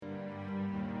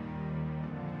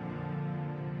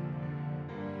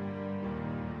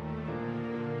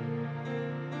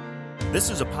This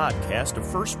is a podcast of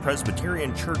First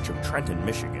Presbyterian Church of Trenton,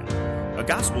 Michigan, a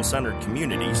gospel-centered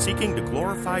community seeking to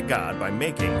glorify God by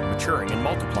making, maturing, and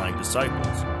multiplying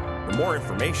disciples. For more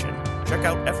information, check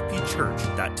out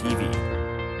fpchurch.tv.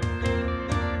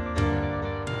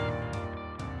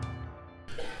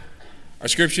 Our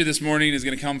scripture this morning is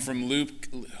going to come from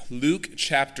Luke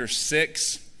chapter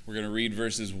 6. We're going to read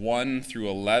verses 1 through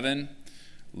 11.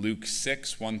 Luke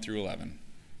 6, 1 through 11.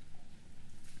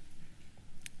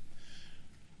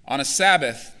 On a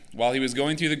Sabbath, while he was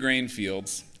going through the grain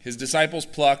fields, his disciples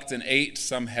plucked and ate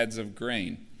some heads of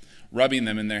grain, rubbing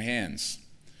them in their hands.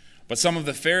 But some of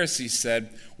the Pharisees said,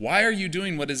 "Why are you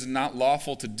doing what is not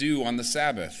lawful to do on the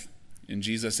Sabbath?" And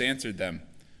Jesus answered them,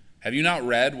 "Have you not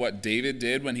read what David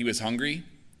did when he was hungry,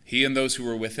 he and those who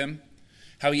were with him?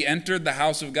 How he entered the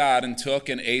house of God and took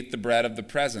and ate the bread of the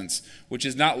presence, which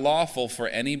is not lawful for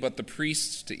any but the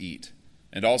priests to eat,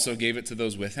 and also gave it to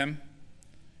those with him?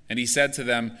 And he said to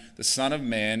them, 'The Son of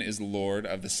Man is Lord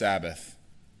of the Sabbath.'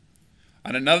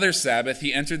 On another Sabbath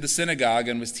he entered the synagogue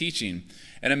and was teaching,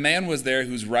 and a man was there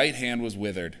whose right hand was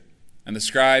withered. And the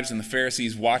scribes and the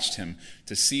Pharisees watched him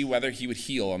to see whether he would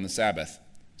heal on the Sabbath,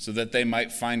 so that they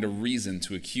might find a reason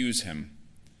to accuse him.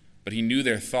 But he knew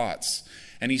their thoughts,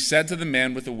 and he said to the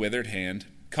man with the withered hand,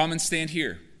 'Come and stand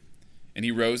here.' And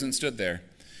he rose and stood there.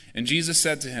 And Jesus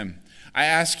said to him, 'I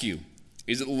ask you,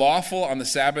 is it lawful on the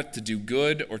Sabbath to do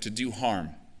good or to do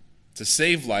harm, to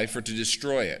save life or to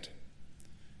destroy it?'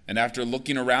 And after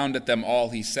looking around at them all,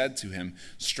 he said to him,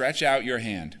 'Stretch out your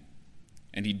hand.'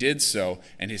 And he did so,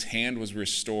 and his hand was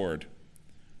restored.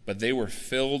 But they were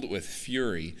filled with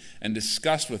fury and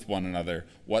discussed with one another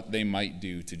what they might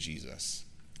do to Jesus."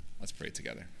 Let's pray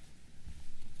together.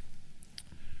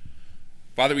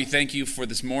 Father, we thank you for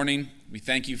this morning. We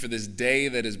thank you for this day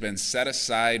that has been set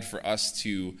aside for us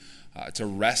to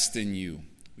rest in you.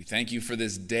 We thank you for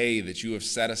this day that you have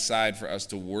set aside for us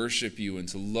to worship you and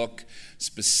to look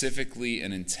specifically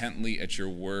and intently at your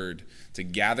word, to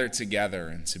gather together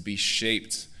and to be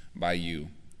shaped by you.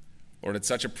 Lord, it's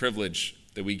such a privilege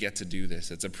that we get to do this.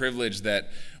 It's a privilege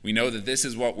that we know that this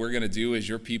is what we're going to do as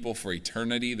your people for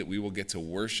eternity, that we will get to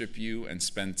worship you and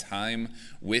spend time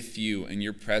with you in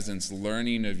your presence,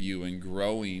 learning of you and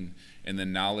growing in the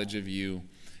knowledge of you.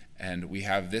 And we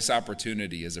have this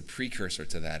opportunity as a precursor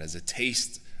to that, as a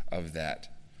taste of that.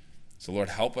 So Lord,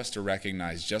 help us to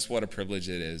recognize just what a privilege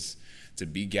it is to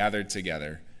be gathered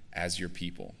together as your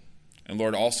people. And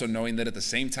Lord, also knowing that at the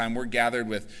same time we're gathered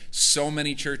with so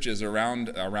many churches around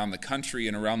the country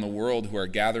and around the world who are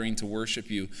gathering to worship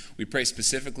you, we pray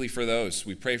specifically for those.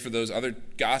 We pray for those other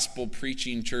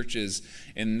gospel-preaching churches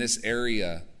in this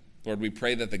area. Lord, we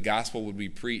pray that the gospel would be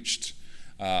preached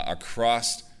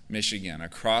across Michigan,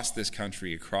 across this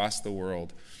country, across the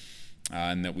world,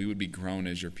 and that we would be grown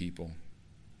as your people.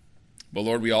 But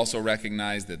Lord, we also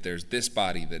recognize that there's this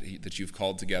body that you've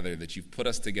called together, that you've put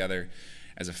us together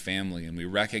as a family, and we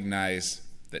recognize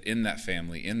that in that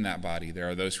family, in that body, there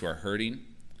are those who are hurting,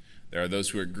 there are those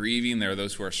who are grieving, there are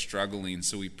those who are struggling.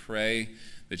 So we pray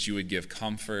that you would give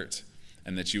comfort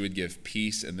and that you would give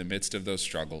peace in the midst of those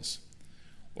struggles.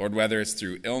 Lord, whether it's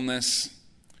through illness,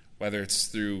 whether it's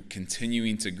through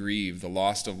continuing to grieve the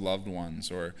loss of loved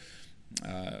ones or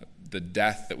the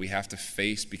death that we have to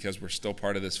face because we're still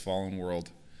part of this fallen world,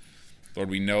 Lord,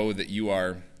 we know that you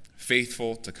are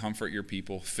faithful to comfort your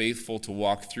people, faithful to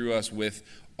walk through us with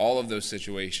all of those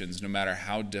situations, no matter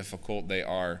how difficult they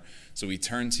are. So we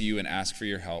turn to you and ask for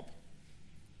your help.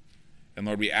 And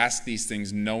Lord, we ask these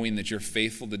things knowing that you're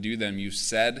faithful to do them. You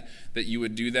said that you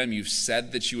would do them. You've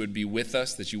said that you would be with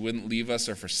us, that you wouldn't leave us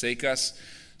or forsake us.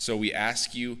 So we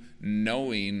ask you,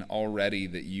 knowing already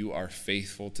that you are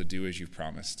faithful to do as you've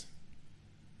promised.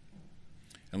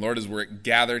 And Lord, as we're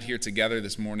gathered here together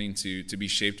this morning to be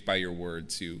shaped by your word,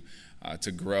 to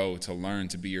grow, to learn,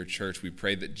 to be your church, we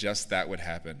pray that just that would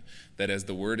happen. That as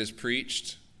the word is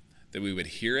preached, that we would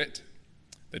hear it,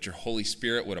 that your Holy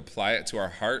Spirit would apply it to our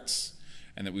hearts,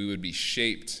 and that we would be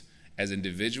shaped as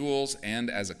individuals and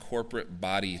as a corporate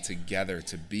body together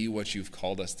to be what you've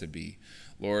called us to be.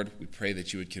 Lord, we pray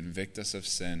that you would convict us of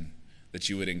sin, that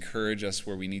you would encourage us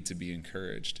where we need to be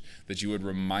encouraged, that you would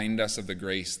remind us of the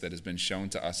grace that has been shown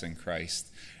to us in Christ,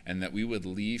 and that we would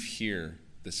leave here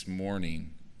this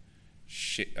morning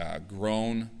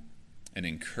grown and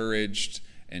encouraged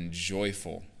and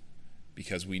joyful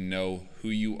because we know who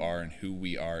you are and who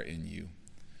we are in you.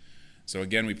 So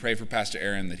again, we pray for Pastor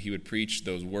Aaron that he would preach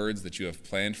those words that you have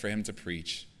planned for him to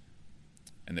preach,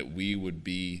 and that we would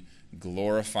be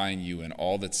glorifying you in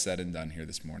all that's said and done here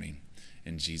this morning.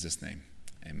 In Jesus' name,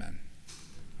 amen.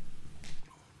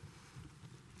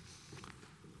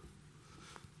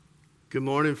 Good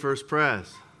morning, First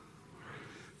Pres.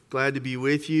 Glad to be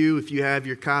with you. If you have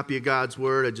your copy of God's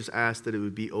Word, I just ask that it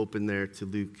would be open there to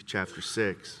Luke chapter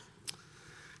 6. You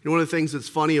know, one of the things that's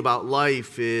funny about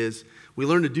life is we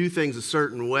learn to do things a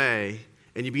certain way,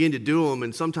 and you begin to do them,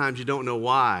 and sometimes you don't know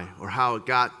why or how it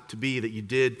got to be that you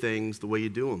did things the way you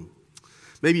do them.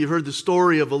 Maybe you've heard the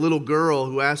story of a little girl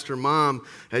who asked her mom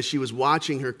as she was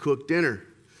watching her cook dinner.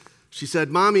 She said,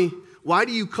 "Mommy, why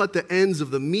do you cut the ends of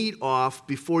the meat off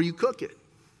before you cook it?"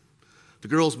 The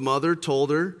girl's mother told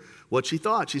her what she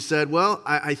thought. She said, "Well,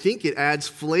 I think it adds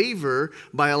flavor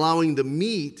by allowing the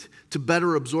meat to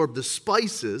better absorb the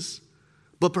spices,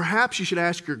 but perhaps you should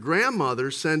ask your grandmother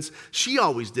since she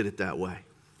always did it that way."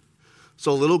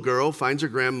 So a little girl finds her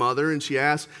grandmother and she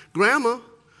asks, "Grandma,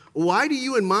 why do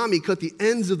you and Mommy cut the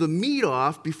ends of the meat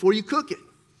off before you cook it?"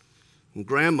 And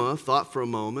Grandma thought for a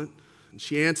moment and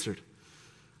she answered,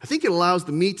 "I think it allows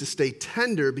the meat to stay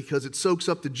tender because it soaks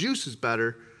up the juices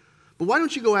better. But why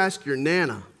don't you go ask your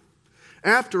Nana?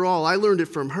 After all, I learned it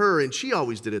from her and she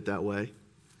always did it that way."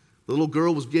 The little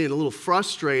girl was getting a little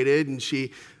frustrated and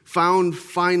she found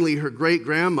finally her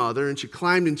great-grandmother and she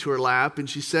climbed into her lap and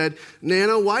she said,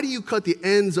 "Nana, why do you cut the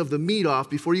ends of the meat off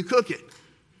before you cook it?"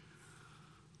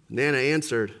 Nana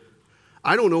answered,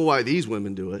 "I don't know why these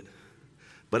women do it,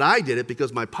 but I did it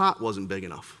because my pot wasn't big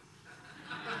enough."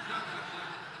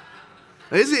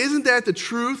 Isn't that the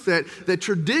truth? That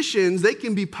traditions, they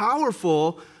can be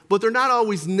powerful, but they're not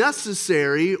always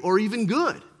necessary or even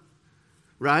good,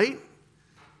 right?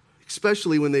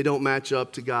 Especially when they don't match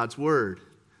up to God's word,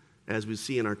 as we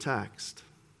see in our text.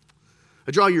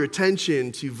 I draw your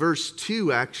attention to verse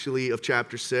 2, actually, of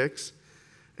chapter 6,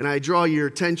 and I draw your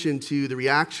attention to the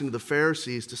reaction of the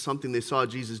Pharisees to something they saw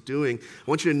Jesus doing. I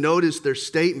want you to notice their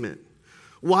statement.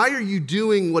 Why are you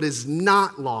doing what is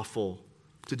not lawful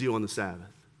to do on the Sabbath?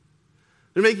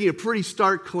 They're making a pretty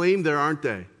stark claim there, aren't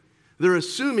they? They're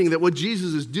assuming that what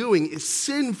Jesus is doing is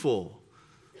sinful.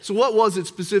 So what was it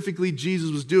specifically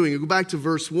Jesus was doing? You go back to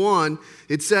verse 1,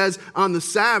 it says, on the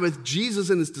Sabbath, Jesus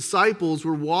and his disciples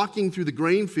were walking through the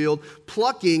grain field,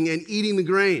 plucking and eating the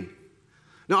grain.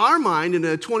 Now our mind in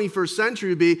the 21st century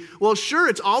would be, well, sure,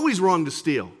 it's always wrong to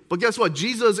steal. But guess what?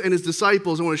 Jesus and his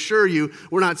disciples, I want to assure you,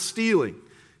 were not stealing.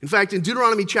 In fact, in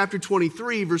Deuteronomy chapter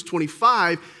 23, verse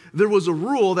 25, there was a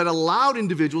rule that allowed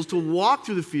individuals to walk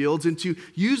through the fields and to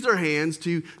use their hands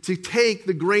to take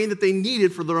the grain that they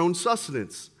needed for their own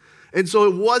sustenance. And so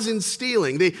it wasn't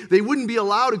stealing. They wouldn't be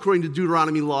allowed, according to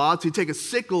Deuteronomy law, to take a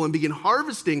sickle and begin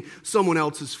harvesting someone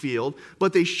else's field,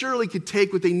 but they surely could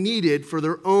take what they needed for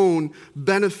their own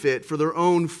benefit, for their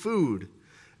own food.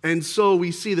 And so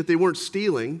we see that they weren't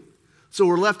stealing. So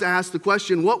we're left to ask the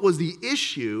question, what was the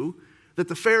issue that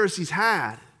the Pharisees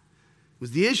had? It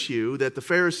was the issue that the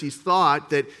Pharisees thought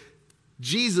that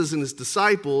Jesus and his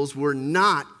disciples were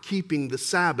not keeping the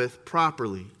Sabbath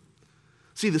properly.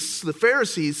 See, the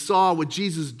Pharisees saw what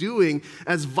Jesus was doing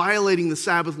as violating the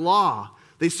Sabbath law.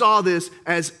 They saw this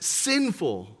as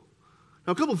sinful.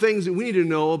 Now, a couple of things that we need to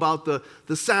know about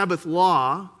the Sabbath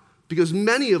law, because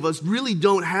many of us really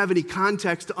don't have any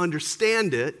context to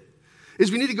understand it,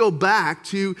 is we need to go back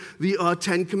to the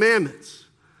Ten Commandments.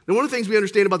 Now, one of the things we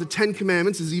understand about the Ten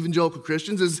Commandments as evangelical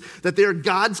Christians is that they are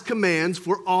God's commands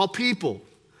for all people.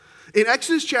 In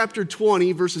Exodus chapter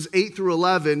 20, verses 8 through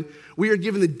 11, we are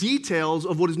given the details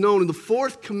of what is known as the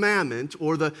fourth commandment,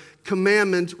 or the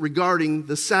commandment regarding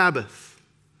the Sabbath.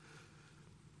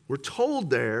 We're told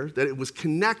there that it was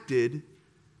connected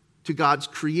to God's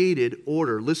created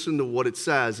order. Listen to what it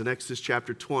says in Exodus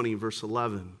chapter 20, verse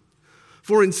 11.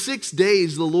 "For in 6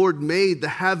 days the Lord made the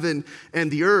heaven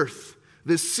and the earth,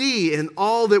 the sea and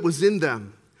all that was in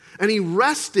them, and he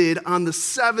rested on the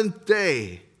seventh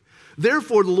day.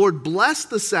 Therefore the Lord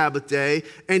blessed the Sabbath day,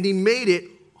 and he made it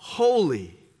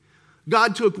holy."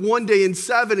 God took one day in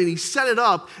 7 and he set it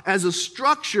up as a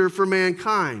structure for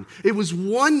mankind. It was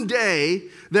one day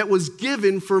that was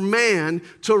given for man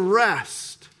to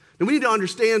rest. And we need to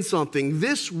understand something.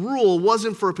 This rule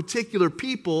wasn't for a particular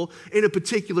people in a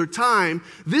particular time.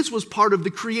 This was part of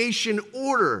the creation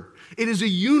order. It is a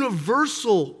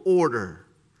universal order.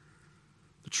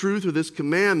 The truth of this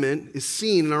commandment is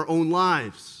seen in our own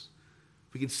lives.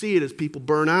 We can see it as people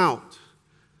burn out.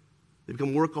 They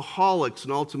become workaholics,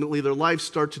 and ultimately their lives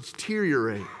start to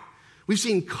deteriorate. We've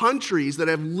seen countries that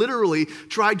have literally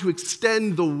tried to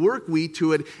extend the work week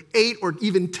to an 8 or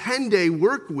even 10-day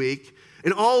work week,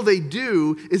 and all they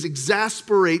do is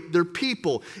exasperate their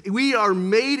people. We are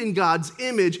made in God's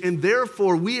image, and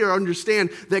therefore we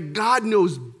understand that God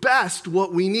knows best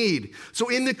what we need. So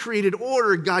in the created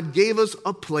order, God gave us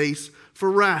a place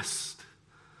for rest.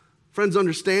 Friends,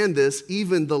 understand this.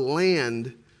 Even the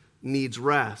land needs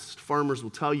rest. Farmers will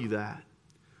tell you that.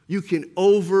 You can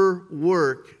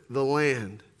overwork the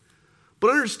land. But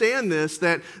understand this,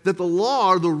 that the law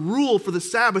or the rule for the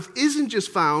Sabbath isn't just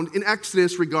found in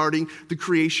Exodus regarding the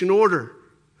creation order.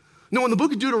 No, in the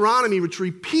book of Deuteronomy, which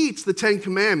repeats the Ten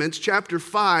Commandments, chapter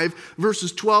 5,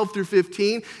 verses 12 through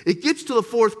 15, it gets to the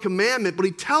fourth commandment, but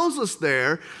he tells us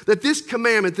there that this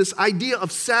commandment, this idea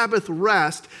of Sabbath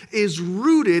rest, is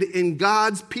rooted in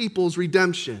God's people's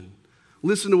redemption.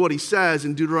 Listen to what he says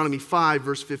in Deuteronomy 5,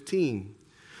 verse 15.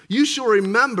 You shall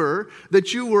remember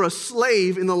that you were a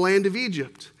slave in the land of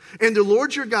Egypt, and the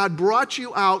Lord your God brought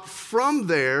you out from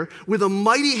there with a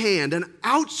mighty hand, an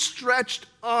outstretched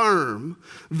arm.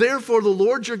 Therefore, the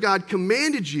Lord your God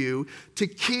commanded you to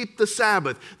keep the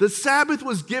Sabbath. The Sabbath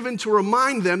was given to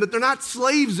remind them that they're not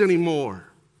slaves anymore,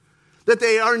 that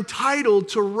they are entitled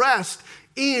to rest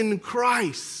in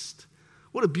Christ.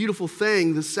 What a beautiful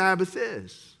thing the Sabbath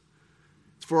is.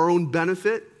 It's for our own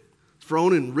benefit. For our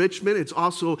own enrichment. It's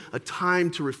also a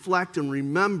time to reflect and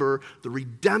remember the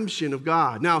redemption of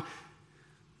God. Now,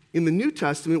 in the New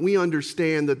Testament, we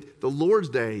understand that the Lord's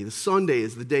Day, the Sunday,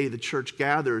 is the day the church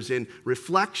gathers in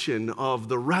reflection of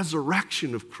the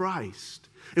resurrection of Christ.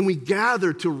 And we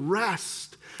gather to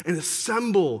rest and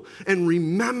assemble and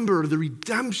remember the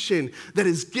redemption that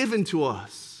is given to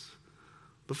us.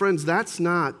 But friends, that's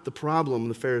not the problem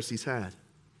the Pharisees had.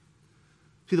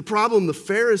 See, the problem the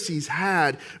Pharisees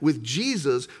had with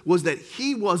Jesus was that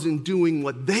he wasn't doing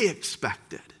what they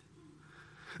expected.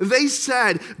 They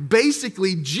said,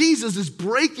 basically, Jesus is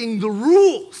breaking the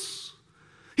rules.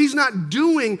 He's not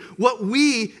doing what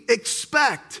we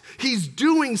expect. He's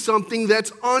doing something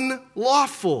that's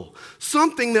unlawful,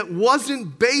 something that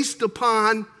wasn't based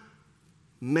upon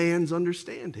man's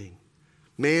understanding,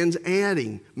 man's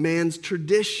adding, man's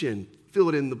tradition. Fill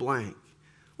it in the blank.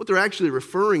 What they're actually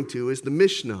referring to is the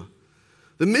Mishnah.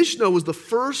 The Mishnah was the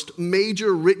first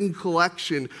major written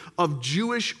collection of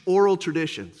Jewish oral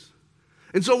traditions.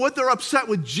 And so what they're upset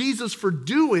with Jesus for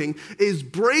doing is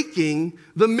breaking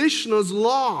the Mishnah's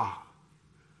law,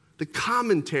 the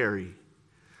commentary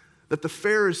that the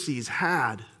Pharisees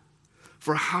had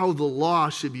for how the law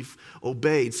should be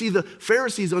obeyed. See, the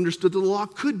Pharisees understood the law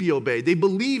could be obeyed. They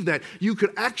believed that you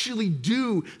could actually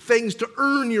do things to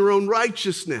earn your own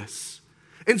righteousness.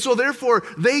 And so therefore,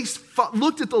 they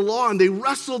looked at the law and they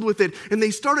wrestled with it and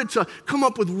they started to come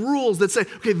up with rules that say,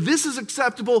 okay, this is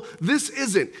acceptable, this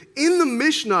isn't. In the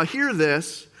Mishnah, hear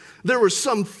this, there were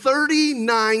some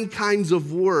 39 kinds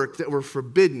of work that were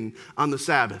forbidden on the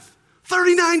Sabbath.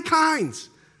 39 kinds.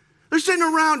 They're sitting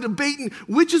around debating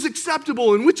which is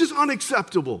acceptable and which is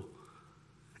unacceptable.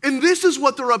 And this is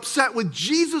what they're upset with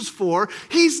Jesus for.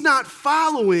 He's not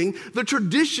following the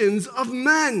traditions of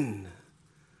men.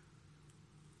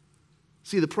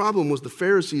 See, the problem was the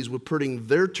Pharisees were putting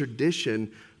their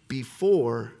tradition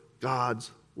before God's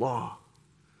law.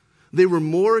 They were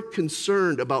more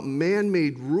concerned about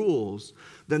man-made rules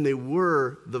than they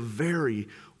were the very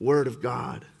Word of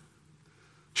God.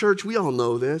 Church, we all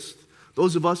know this.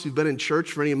 Those of us who've been in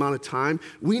church for any amount of time,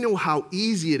 we know how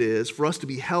easy it is for us to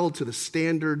be held to the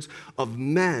standards of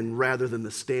men rather than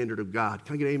the standard of God.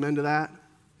 Can I get an amen to that?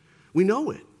 We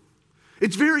know it.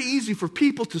 It's very easy for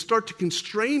people to start to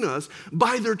constrain us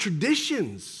by their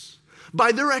traditions,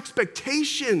 by their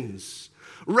expectations,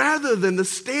 rather than the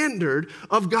standard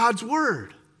of God's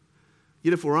word.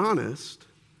 Yet if we're honest,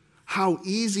 how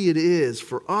easy it is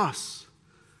for us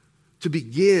to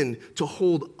begin to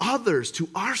hold others to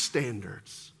our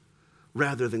standards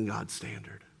rather than God's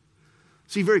standard.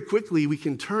 See, very quickly we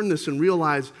can turn this and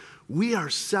realize we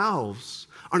ourselves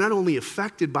are not only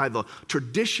affected by the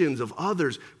traditions of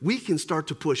others, we can start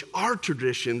to push our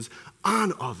traditions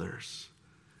on others.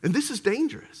 And this is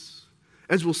dangerous.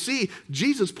 As we'll see,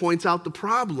 Jesus points out the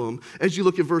problem as you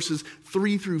look at verses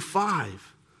 3 through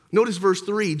 5. Notice verse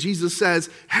 3, Jesus says,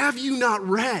 have you not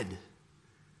read?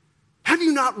 Have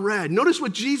you not read? Notice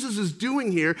what Jesus is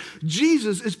doing here.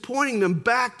 Jesus is pointing them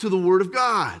back to the Word of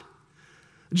God.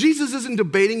 Jesus isn't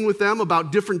debating with them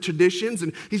about different traditions,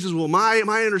 and he says, well, my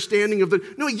understanding of the...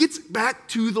 No, he gets back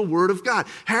to the Word of God.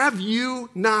 Have you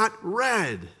not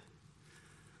read?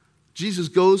 Jesus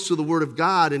goes to the Word of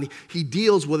God, and he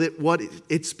deals with it, what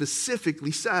it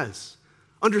specifically says.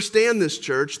 Understand this,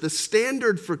 church. The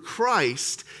standard for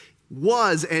Christ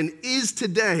was and is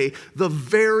today the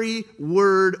very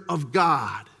Word of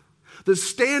God. The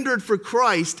standard for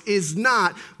Christ is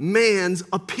not man's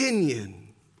opinion.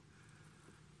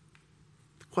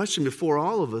 Question before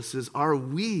all of us is, are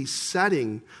we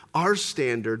setting our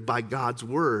standard by God's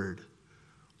word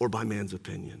or by man's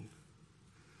opinion?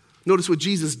 Notice what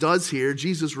Jesus does here.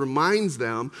 Jesus reminds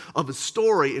them of a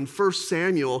story in 1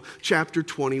 Samuel chapter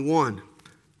 21.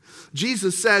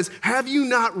 Jesus says, have you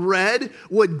not read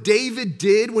what David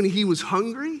did when he was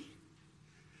hungry?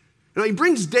 Now, he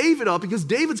brings David up because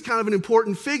David's kind of an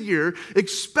important figure,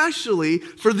 especially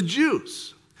for the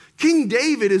Jews. King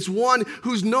David is one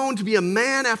who's known to be a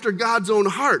man after God's own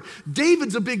heart.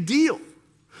 David's a big deal.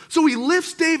 So he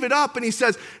lifts David up and he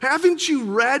says, haven't you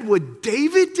read what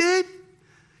David did?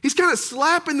 He's kind of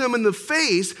slapping them in the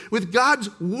face with God's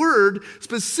word,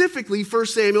 specifically 1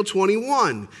 Samuel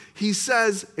 21. He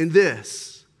says in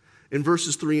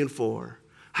verses 3 and 4,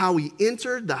 how he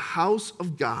entered the house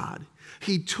of God.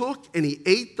 He took and he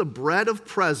ate the bread of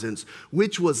presence,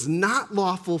 which was not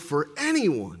lawful for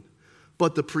anyone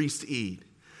but the priest to eat,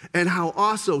 and how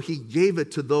also he gave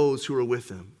it to those who were with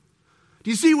him.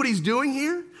 Do you see what he's doing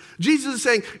here? Jesus is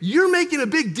saying, you're making a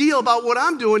big deal about what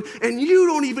I'm doing, and you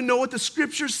don't even know what the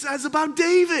scripture says about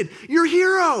David, your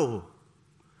hero.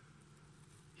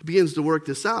 He begins to work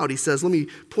this out. He says, let me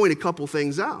point a couple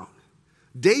things out.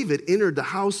 David entered the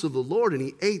house of the Lord, and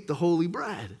he ate the holy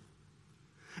bread.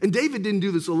 And David didn't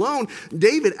do this alone.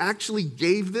 David actually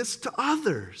gave this to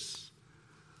others.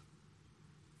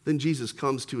 Then Jesus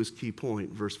comes to his key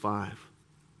point, verse 5.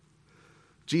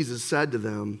 Jesus said to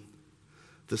them,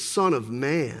 the Son of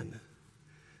Man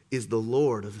is the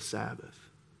Lord of the Sabbath.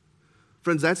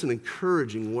 Friends, that's an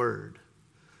encouraging word.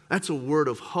 That's a word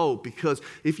of hope, because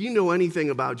if you know anything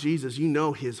about Jesus, you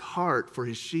know his heart for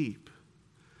his sheep.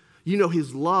 You know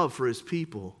his love for his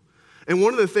people. And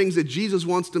one of the things that Jesus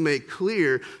wants to make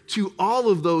clear to all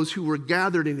of those who were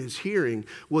gathered in his hearing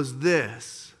was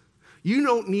this: you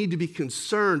don't need to be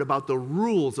concerned about the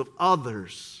rules of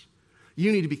others.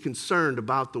 You need to be concerned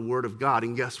about the word of God.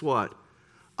 And guess what?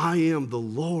 I am the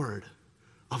Lord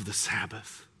of the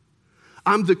Sabbath.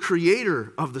 I'm the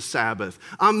creator of the Sabbath.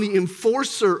 I'm the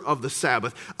enforcer of the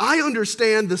Sabbath. I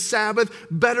understand the Sabbath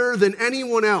better than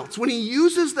anyone else. When he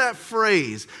uses that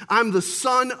phrase, I'm the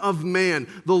Son of Man,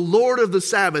 the Lord of the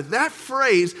Sabbath, that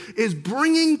phrase is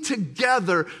bringing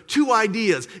together two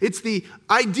ideas. It's the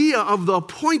idea of the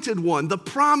appointed one, the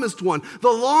promised one, the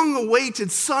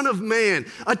long-awaited Son of Man,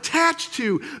 attached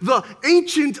to the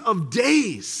Ancient of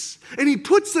Days. And he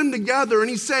puts them together and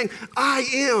he's saying, I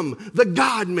am the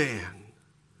God-man.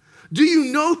 Do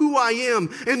you know who I am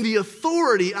and the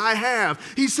authority I have?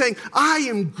 He's saying, I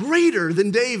am greater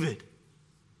than David.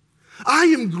 I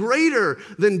am greater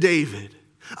than David.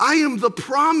 I am the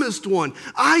promised one.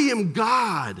 I am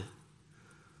God.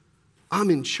 I'm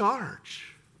in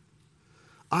charge.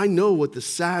 I know what the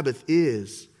Sabbath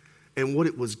is and what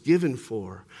it was given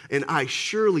for. And I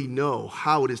surely know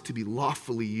how it is to be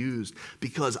lawfully used,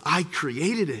 because I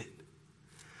created it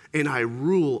and I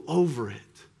rule over it.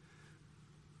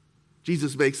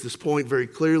 Jesus makes this point very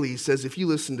clearly. He says, if you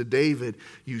listen to David,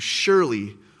 you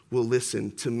surely will listen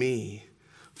to me,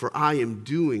 for I am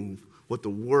doing what the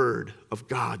word of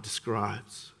God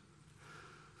describes.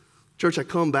 Church, I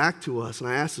come back to us and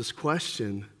I ask this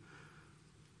question: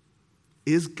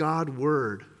 is God's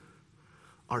word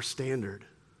our standard?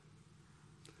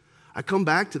 I come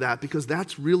back to that because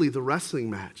that's really the wrestling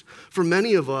match. For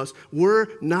many of us, we're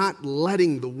not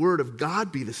letting the word of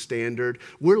God be the standard.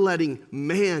 We're letting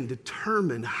man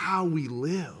determine how we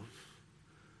live.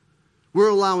 We're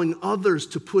allowing others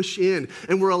to push in,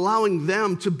 and we're allowing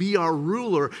them to be our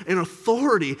ruler and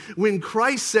authority when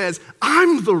Christ says,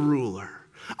 I'm the ruler.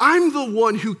 I'm the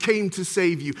one who came to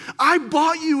save you. I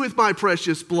bought you with my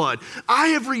precious blood. I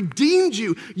have redeemed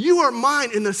you. You are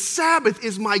mine, and the Sabbath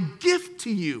is my gift to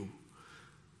you.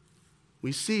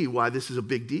 We see why this is a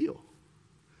big deal.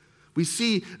 We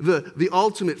see the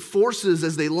ultimate forces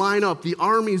as they line up, the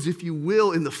armies, if you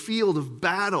will, in the field of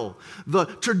battle. The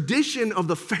tradition of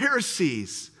the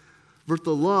Pharisees versus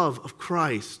the love of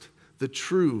Christ, the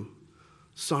true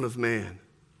Son of Man.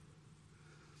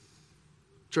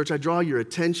 Church, I draw your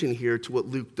attention here to what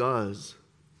Luke does.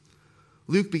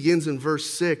 Luke begins in verse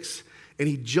 6, and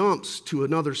he jumps to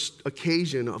another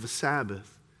occasion of a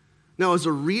Sabbath. Now, as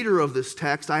a reader of this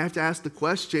text, I have to ask the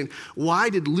question, why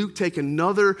did Luke take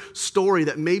another story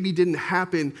that maybe didn't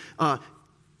happen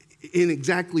in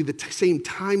exactly the same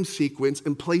time sequence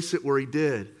and place it where he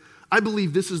did? I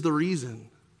believe this is the reason.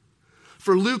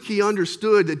 For Luke, he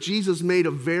understood that Jesus made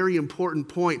a very important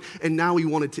point, and now he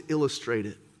wanted to illustrate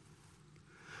it.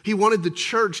 He wanted the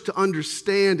church to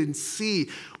understand and see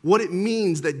what it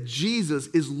means that Jesus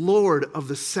is Lord of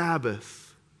the Sabbath.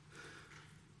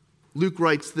 Luke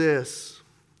writes this,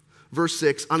 verse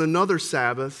 6, on another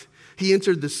Sabbath, he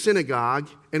entered the synagogue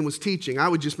and was teaching. I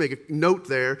would just make a note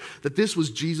there that this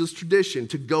was Jesus' tradition,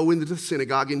 to go into the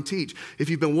synagogue and teach. If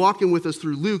you've been walking with us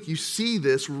through Luke, you see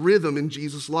this rhythm in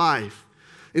Jesus' life.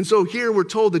 And so here we're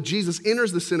told that Jesus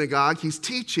enters the synagogue, he's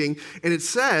teaching, and it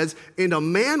says, and a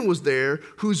man was there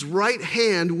whose right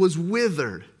hand was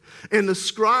withered. And the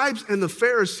scribes and the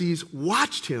Pharisees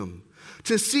watched him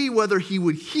to see whether he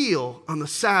would heal on the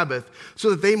Sabbath so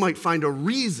that they might find a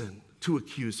reason to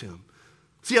accuse him.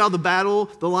 See how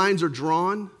the lines are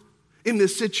drawn in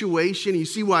this situation? You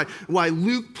see why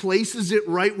Luke places it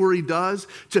right where he does?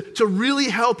 To really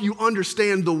help you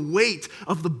understand the weight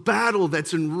of the battle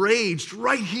that's enraged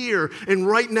right here and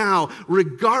right now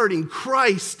regarding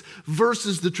Christ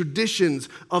versus the traditions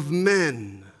of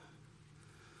men.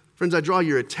 Friends, I draw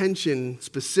your attention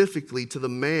specifically to the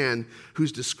man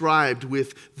who's described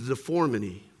with the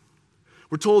deformity.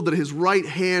 We're told that his right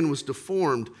hand was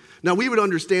deformed. Now, we would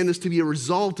understand this to be a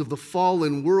result of the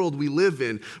fallen world we live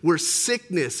in, where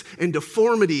sickness and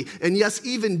deformity, and yes,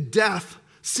 even death,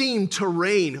 seem to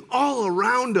reign all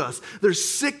around us. There's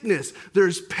sickness,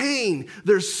 there's pain,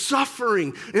 there's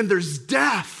suffering, and there's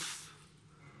death.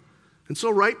 And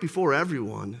so right before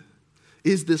everyone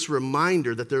is this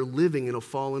reminder that they're living in a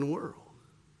fallen world.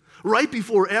 Right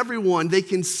before everyone, they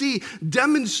can see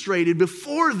demonstrated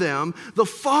before them the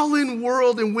fallen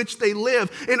world in which they live.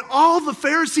 And all the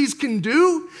Pharisees can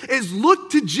do is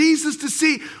look to Jesus to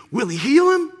see, will he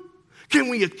heal him? Can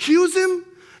we accuse him?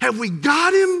 Have we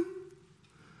got him?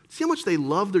 See how much they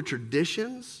love their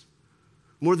traditions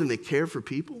more than they care for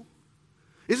people?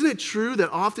 Isn't it true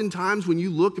that oftentimes when you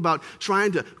look about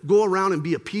trying to go around and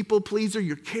be a people pleaser,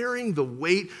 you're carrying the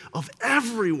weight of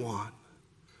everyone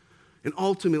and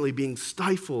ultimately being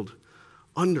stifled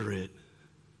under it?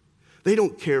 They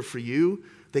don't care for you.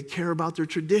 They care about their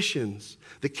traditions.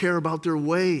 They care about their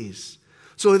ways.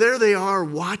 So there they are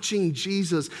watching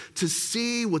Jesus to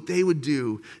see what they would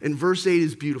do. And verse 8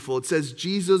 is beautiful. It says,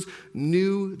 Jesus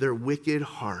knew their wicked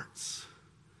hearts.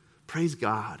 Praise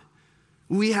God.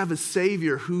 We have a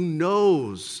Savior who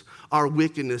knows our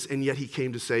wickedness, and yet he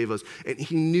came to save us. And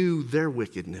he knew their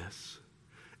wickedness,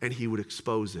 and he would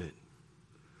expose it.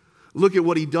 Look at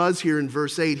what he does here in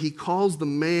verse 8. He calls the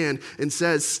man and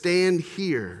says, stand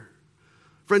here.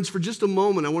 Friends, for just a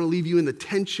moment, I want to leave you in the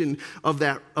tension of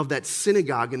that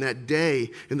synagogue in that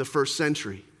day in the first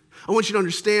century. I want you to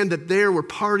understand that there were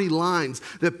party lines,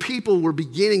 that people were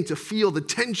beginning to feel the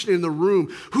tension in the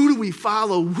room. Who do we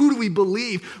follow? Who do we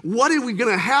believe? What are we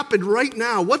going to happen right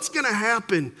now? What's going to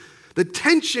happen? The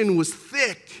tension was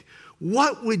thick.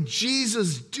 What would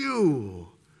Jesus do?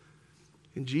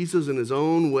 And Jesus, in his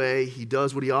own way, he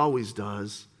does what he always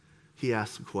does. He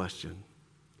asks a question.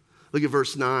 Look at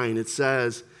verse 9. It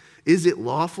says, is it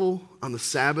lawful on the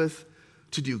Sabbath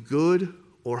to do good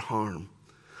or harm,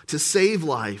 to save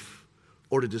life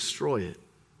or to destroy it?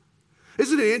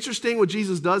 Isn't it interesting what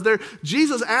Jesus does there?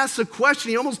 Jesus asks a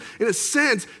question. He almost, in a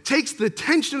sense, takes the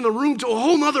tension in the room to a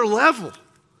whole nother level.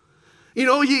 You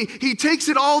know, he takes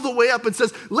it all the way up and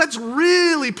says, let's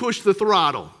really push the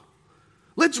throttle.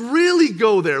 Let's really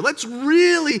go there. Let's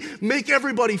really make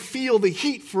everybody feel the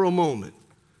heat for a moment.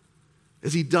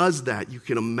 As he does that, you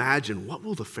can imagine, what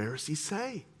will the Pharisees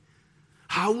say?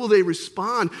 How will they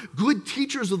respond? Good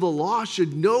teachers of the law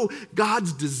should know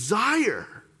God's desire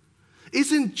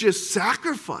isn't just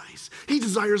sacrifice. He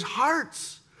desires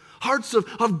hearts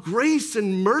of grace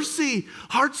and mercy,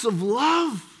 hearts of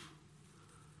love.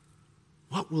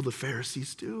 What will the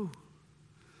Pharisees do?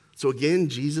 So again,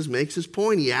 Jesus makes his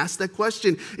point. He asks that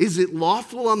question, is it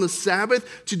lawful on the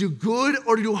Sabbath to do good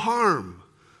or to do harm?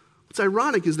 What's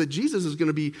ironic is that Jesus is going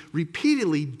to be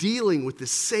repeatedly dealing with the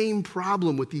same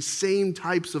problem with these same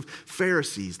types of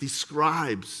Pharisees, these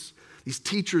scribes, these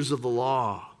teachers of the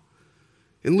law.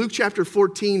 In Luke chapter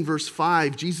 14, verse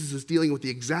 5, Jesus is dealing with the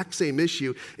exact same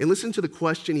issue. And listen to the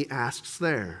question he asks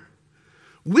there.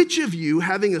 Which of you,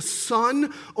 having a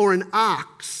son or an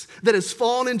ox that has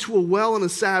fallen into a well on a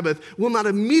Sabbath, will not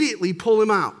immediately pull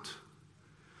him out?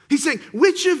 He's saying,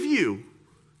 which of you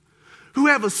who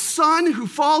have a son who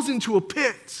falls into a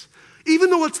pit,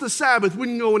 even though it's the Sabbath,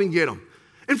 wouldn't go in and get him?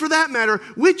 And for that matter,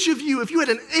 which of you, if you had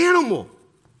an animal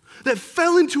that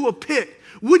fell into a pit,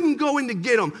 wouldn't go in to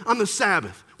get him on the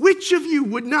Sabbath? Which of you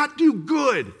would not do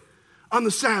good on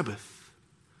the Sabbath?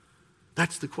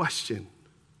 That's the question.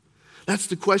 That's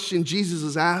the question Jesus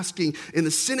is asking in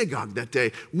the synagogue that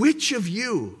day. Which of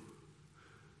you?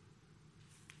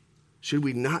 Should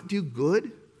we not do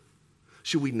good?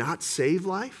 Should we not save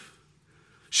life?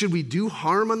 Should we do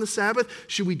harm on the Sabbath?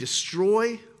 Should we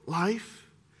destroy life?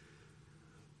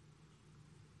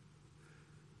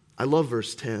 I love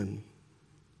verse 10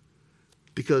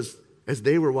 because As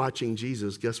they were watching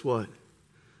Jesus, guess what?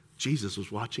 Jesus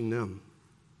was watching them.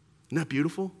 Isn't that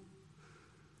beautiful?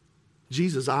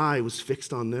 Jesus' eye was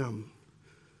fixed on them.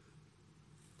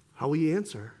 How will you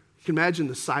answer? You can imagine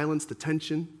the silence, the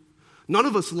tension. None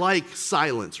of us like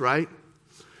silence, right?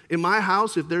 In my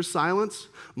house, if there's silence,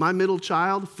 my middle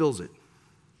child fills it.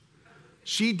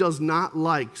 She does not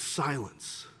like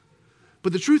silence.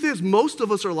 But the truth is, most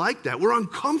of us are like that. We're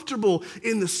uncomfortable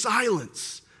in the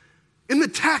silence. In the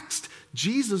text,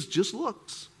 Jesus just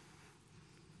looks.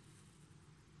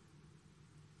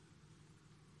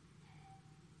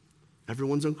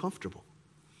 Everyone's uncomfortable.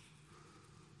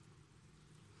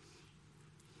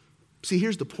 See,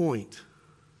 here's the point.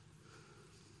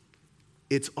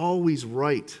 It's always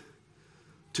right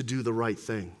to do the right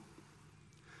thing.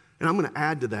 And I'm going to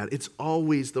add to that, it's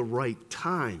always the right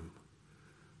time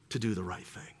to do the right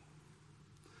thing.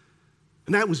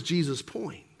 And that was Jesus'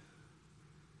 point.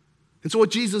 And so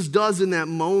what Jesus does in that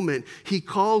moment, he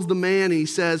calls the man and he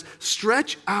says,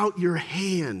 stretch out your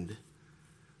hand.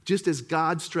 Just as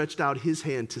God stretched out his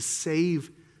hand to save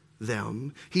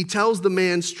them, he tells the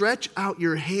man, stretch out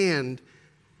your hand,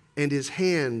 and his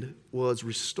hand was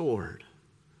restored.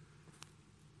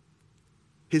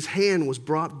 His hand was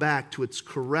brought back to its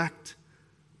correct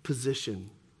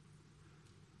position.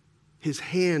 His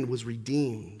hand was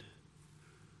redeemed.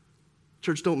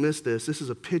 Church, don't miss this. This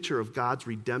is a picture of God's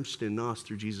redemption in us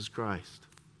through Jesus Christ.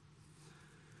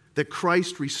 That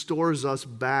Christ restores us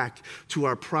back to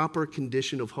our proper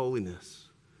condition of holiness.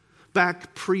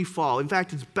 Back pre-fall. In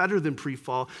fact, it's better than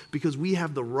pre-fall because we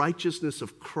have the righteousness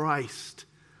of Christ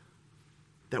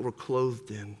that we're clothed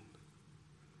in.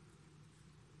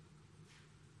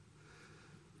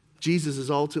 Jesus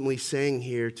is ultimately saying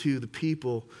here to the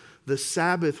people, the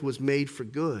Sabbath was made for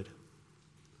good.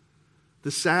 The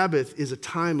Sabbath is a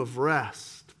time of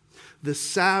rest. The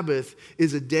Sabbath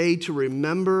is a day to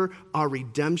remember our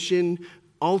redemption.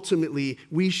 Ultimately,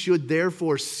 we should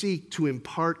therefore seek to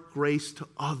impart grace to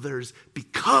others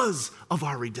because of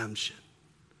our redemption.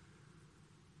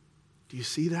 Do you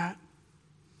see that?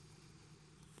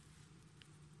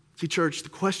 See, church, the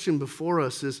question before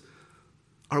us is,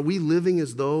 are we living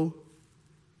as though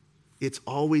it's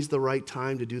always the right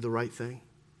time to do the right thing?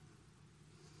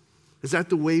 Is that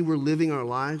the way we're living our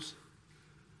lives?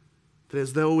 That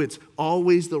as though it's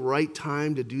always the right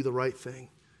time to do the right thing?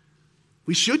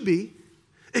 We should be,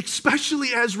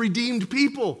 especially as redeemed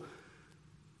people.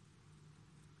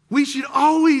 We should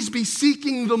always be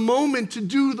seeking the moment to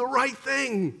do the right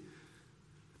thing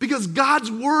because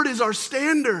God's word is our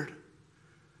standard.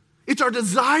 It's our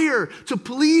desire to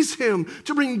please him,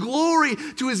 to bring glory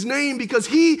to his name because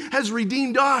he has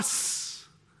redeemed us.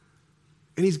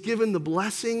 And he's given the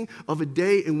blessing of a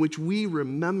day in which we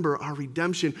remember our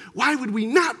redemption. Why would we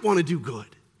not want to do good?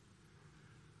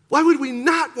 Why would we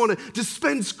not want to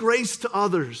dispense grace to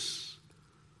others?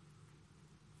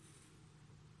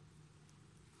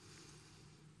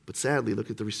 But sadly,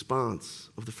 look at the response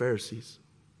of the Pharisees.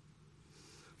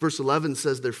 Verse 11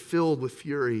 says they're filled with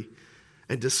fury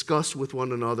and discuss with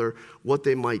one another what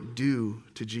they might do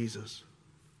to Jesus.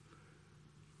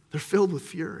 They're filled with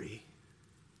fury.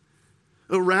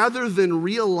 Rather than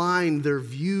realign their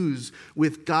views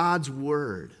with God's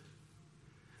word,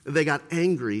 they got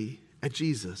angry at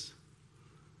Jesus.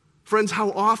 Friends,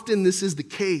 how often this is the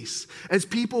case as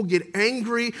people get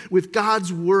angry with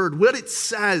God's word, what it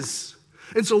says.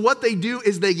 And so what they do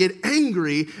is they get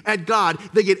angry at God.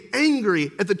 They get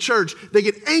angry at the church. They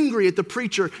get angry at the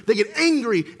preacher. They get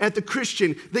angry at the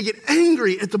Christian. They get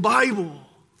angry at the Bible.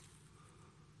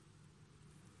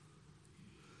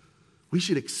 We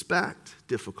should expect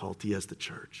difficulty as the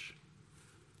church.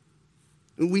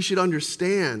 And we should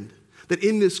understand that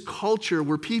in this culture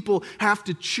where people have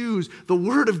to choose the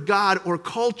word of God or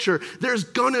culture, there's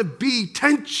gonna be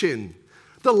tension.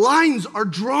 The lines are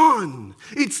drawn.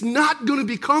 It's not gonna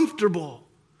be comfortable.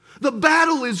 The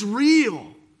battle is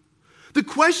real. The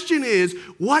question is,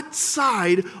 what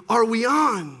side are we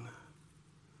on?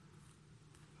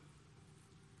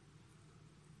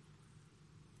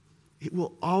 It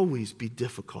will always be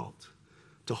difficult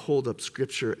to hold up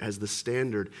Scripture as the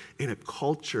standard in a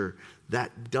culture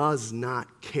that does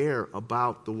not care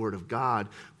about the Word of God,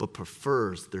 but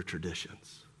prefers their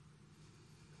traditions.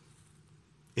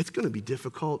 It's going to be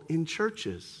difficult in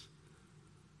churches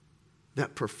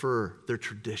that prefer their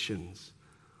traditions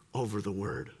over the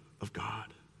Word of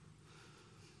God.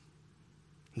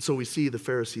 And so we see the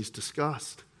Pharisees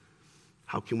discussed,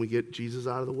 how can we get Jesus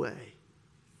out of the way?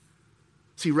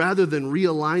 See, rather than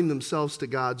realign themselves to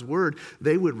God's word,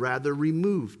 they would rather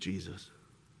remove Jesus.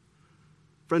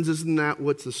 Friends, isn't that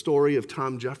what the story of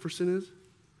Tom Jefferson is?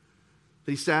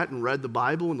 He sat and read the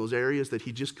Bible in those areas that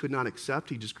he just could not accept.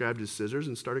 He just grabbed his scissors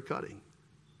and started cutting.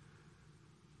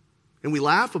 And we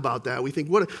laugh about that. We think,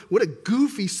 what a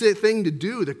goofy thing to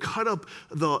do, to cut up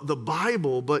the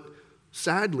Bible. But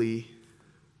sadly,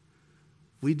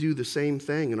 we do the same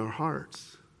thing in our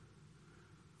hearts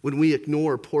when we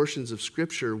ignore portions of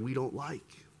Scripture we don't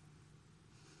like.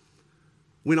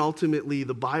 When ultimately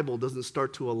the Bible doesn't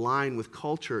start to align with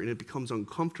culture and it becomes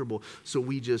uncomfortable, so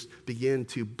we just begin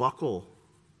to buckle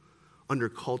under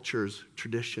culture's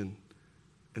tradition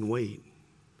and wait.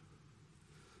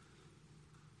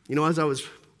 You know, as I was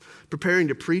preparing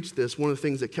to preach this, one of the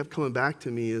things that kept coming back to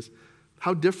me is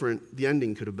how different the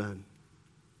ending could have been.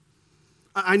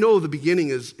 I know the beginning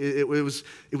it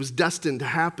was destined to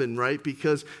happen, right?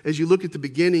 Because as you look at the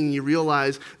beginning, you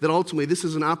realize that ultimately this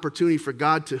is an opportunity for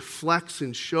God to flex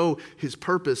and show his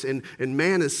purpose. And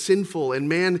man is sinful, and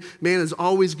man is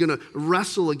always going to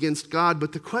wrestle against God.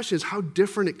 But the question is how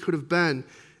different it could have been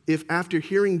if after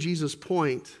hearing Jesus'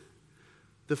 point,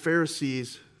 the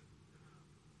Pharisees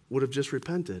would have just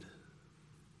repented.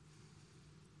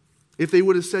 If they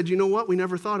would have said, you know what, we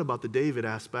never thought about the David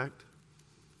aspect.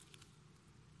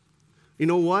 You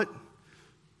know what?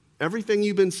 Everything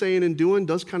you've been saying and doing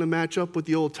does kind of match up with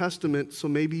the Old Testament, so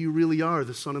maybe you really are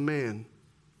the Son of Man.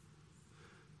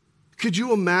 Could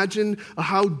you imagine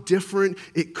how different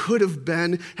it could have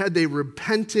been had they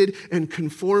repented and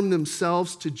conformed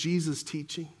themselves to Jesus'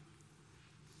 teaching?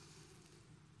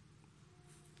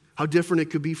 How different it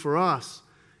could be for us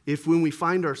if when we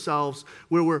find ourselves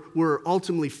where we're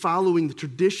ultimately following the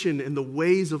tradition and the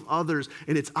ways of others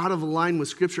and it's out of line with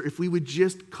Scripture, if we would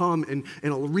just come and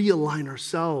realign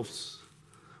ourselves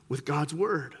with God's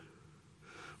Word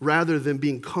rather than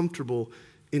being comfortable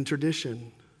in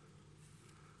tradition.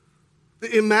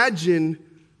 Imagine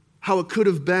how it could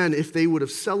have been if they would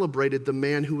have celebrated the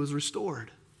man who was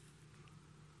restored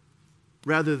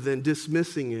rather than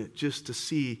dismissing it just to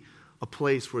see a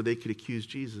place where they could accuse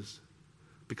Jesus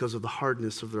because of the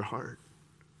hardness of their heart.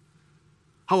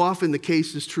 How often the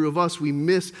case is true of us, we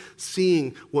miss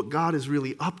seeing what God is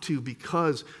really up to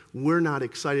because we're not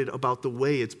excited about the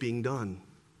way it's being done.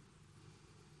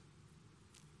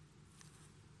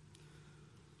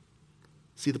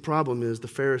 See, the problem is the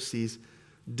Pharisees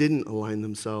didn't align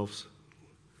themselves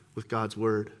with God's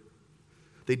word.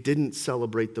 They didn't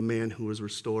celebrate the man who was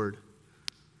restored.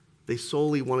 They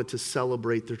solely wanted to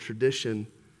celebrate their tradition,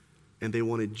 and they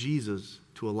wanted Jesus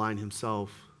to align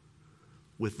himself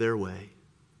with their way.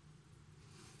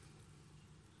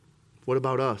 What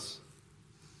about us?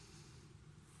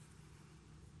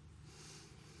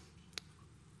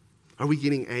 Are we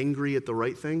getting angry at the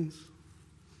right things?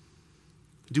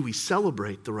 Do we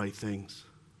celebrate the right things?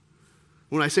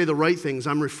 When I say the right things,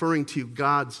 I'm referring to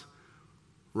God's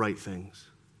right things,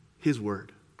 his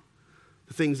word.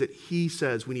 The things that he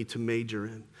says we need to major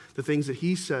in. The things that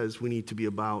he says we need to be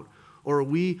about. Or are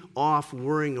we off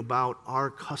worrying about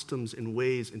our customs and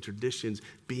ways and traditions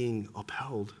being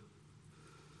upheld?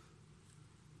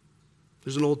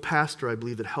 There's an old pastor, I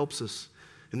believe, that helps us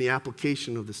in the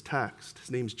application of this text.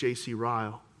 His name's J.C.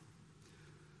 Ryle.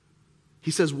 He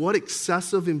says, what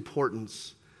excessive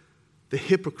importance the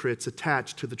hypocrites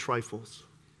attach to the trifles.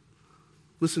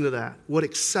 Listen to that. What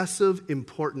excessive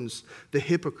importance the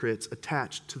hypocrites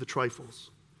attach to the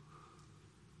trifles.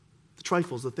 The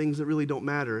trifles, the things that really don't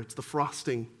matter. It's the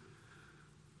frosting.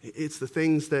 It's the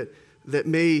things that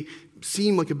may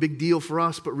seem like a big deal for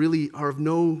us, but really are of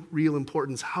no real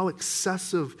importance. How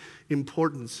excessive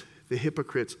importance the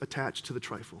hypocrites attach to the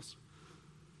trifles.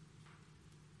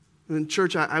 And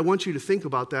church, I want you to think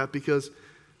about that because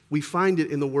we find it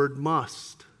in the word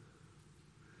must.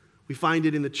 We find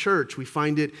it in the church. We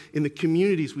find it in the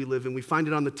communities we live in. We find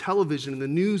it on the television and the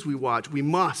news we watch. We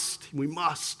must. We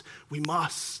must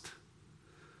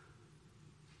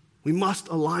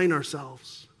align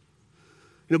ourselves.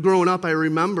 You know, growing up, I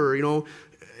remember,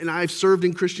 and I've served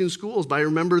in Christian schools, but I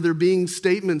remember there being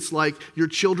statements like, your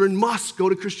children must go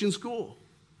to Christian school.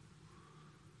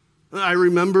 I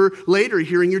remember later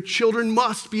hearing, your children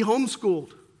must be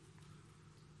homeschooled.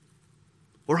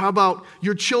 Or how about,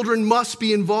 your children must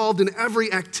be involved in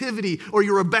every activity, or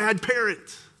you're a bad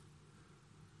parent.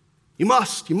 You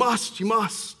must. Or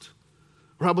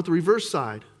how about the reverse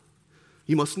side?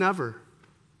 You must never.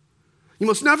 You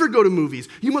must never go to movies.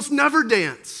 You must never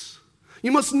dance.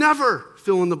 You must never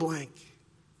fill in the blank.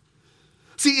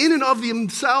 See, in and of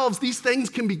themselves, these things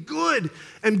can be good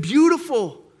and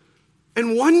beautiful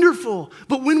and wonderful.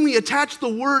 But when we attach the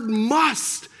word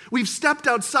must, we've stepped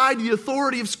outside the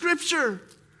authority of Scripture.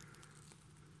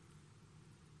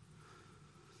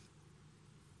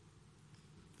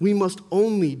 We must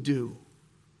only do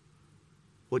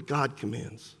what God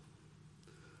commands.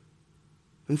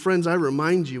 And friends, I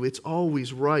remind you, it's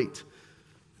always right,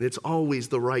 and it's always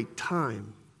the right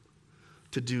time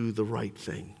to do the right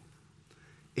thing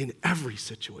in every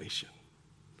situation.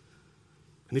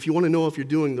 And if you want to know if you're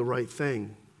doing the right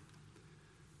thing,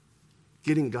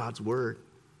 get in God's word.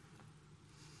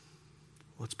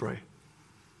 Let's pray.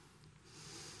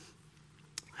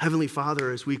 Heavenly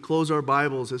Father, as we close our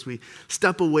Bibles, as we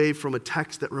step away from a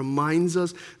text that reminds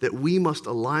us that we must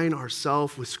align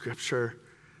ourselves with Scripture,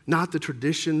 not the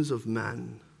traditions of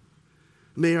men,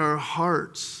 may our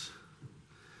hearts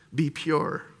be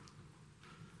pure.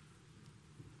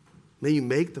 May you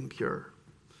make them pure.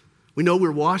 We know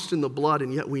we're washed in the blood,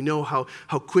 and yet we know how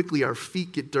quickly our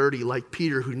feet get dirty, like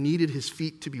Peter, who needed his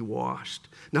feet to be washed.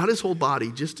 Not his whole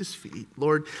body, just his feet.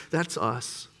 Lord, that's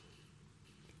us.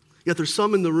 Yet there's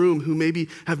some in the room who maybe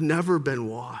have never been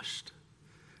washed.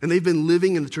 And they've been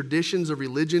living in the traditions of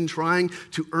religion, trying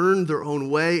to earn their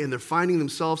own way, and they're finding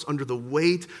themselves under the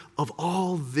weight of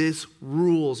all this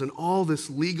rules and all this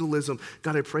legalism.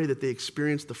 God, I pray that they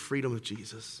experience the freedom of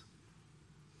Jesus.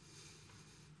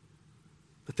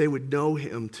 That they would know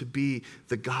him to be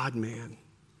the God-man,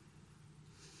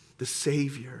 the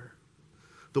Savior,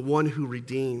 the one who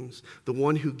redeems, the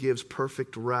one who gives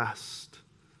perfect rest,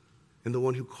 and the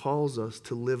one who calls us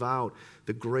to live out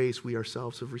the grace we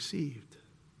ourselves have received.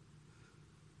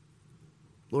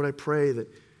 Lord, I pray that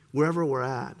wherever we're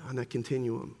at on that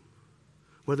continuum,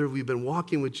 whether we've been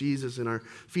walking with Jesus and our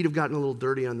feet have gotten a little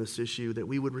dirty on this issue, that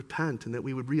we would repent and that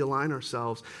we would realign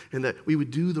ourselves and that we would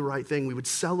do the right thing. We would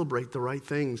celebrate the right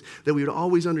things, that we would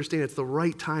always understand it's the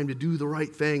right time to do the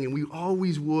right thing, and we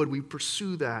always would. We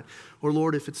pursue that. Or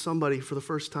Lord, if it's somebody for the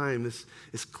first time, this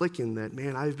is clicking that,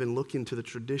 man, I've been looking to the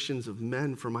traditions of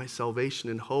men for my salvation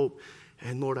and hope.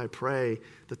 And Lord, I pray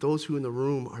that those who in the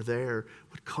room are there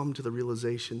would come to the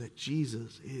realization that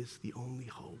Jesus is the only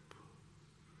hope.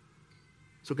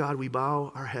 So God, we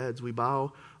bow our heads, we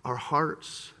bow our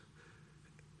hearts,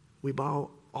 we bow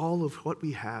all of what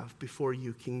we have before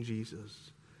you, King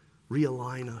Jesus.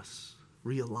 Realign us,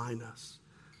 realign us,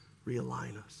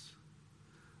 realign us.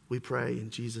 We pray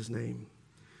in Jesus' name.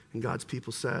 And God's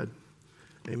people said,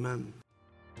 amen.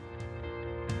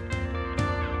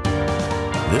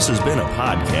 This has been a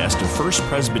podcast of First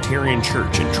Presbyterian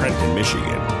Church in Trenton,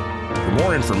 Michigan. For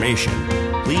more information,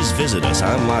 please visit us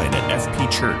online at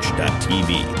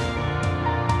fpchurch.tv.